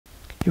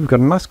Here we've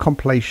got a nice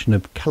compilation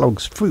of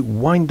Kellogg's Fruit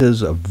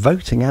Winders of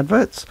voting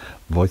adverts,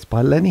 voiced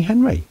by Lenny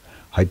Henry.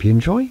 Hope you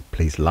enjoy.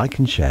 Please like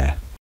and share.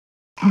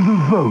 The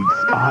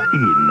votes are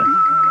in.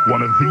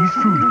 One of these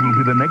foods will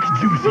be the next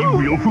juicy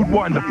real fruit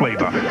winder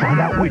flavor.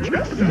 Find out which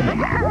soon.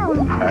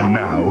 And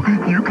now,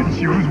 you can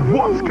choose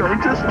what's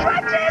going to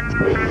stretch it.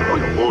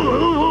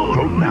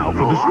 Vote now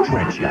for the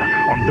stretcher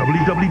on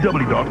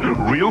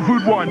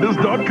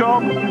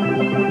www.realfruitwinders.com.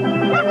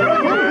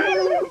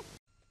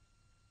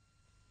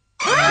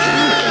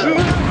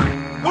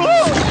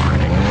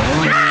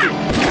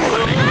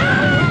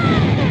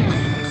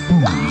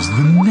 Who's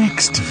the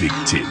next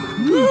victim?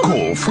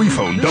 Call free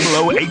phone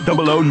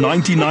 00800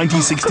 90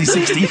 90 60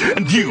 60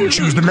 and you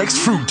choose the next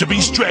fruit to be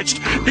stretched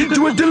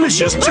into a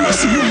delicious,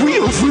 juicy,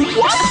 real fruit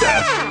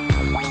wonder.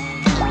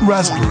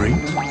 Raspberry,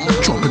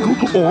 tropical,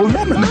 or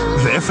lemon.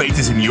 Their fate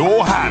is in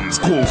your hands.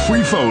 Call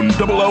free phone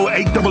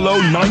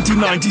 00800 90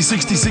 90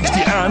 60 60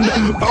 and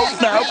vote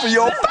now for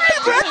your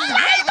favorite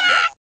flavor.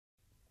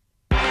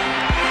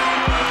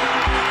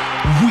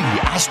 We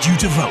asked you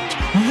to vote.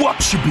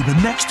 What should be the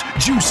next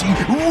juicy,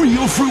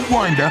 real fruit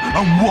winder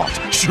and what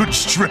should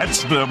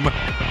stretch them?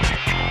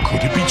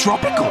 Could it be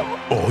tropical?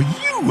 Or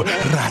you,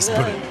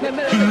 raspberry?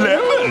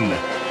 Lemon?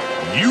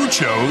 You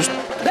chose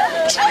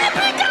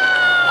tropical!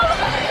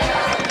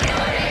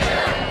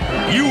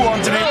 You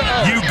wanted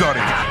it, you got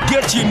it.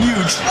 Get your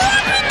new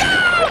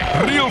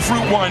tropical real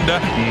fruit winder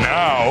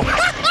now.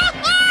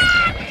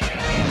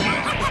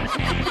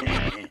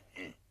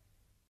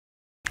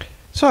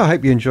 So I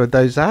hope you enjoyed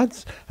those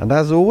ads, and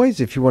as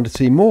always, if you want to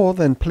see more,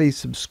 then please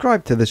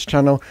subscribe to this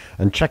channel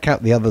and check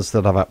out the others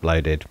that I've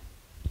uploaded.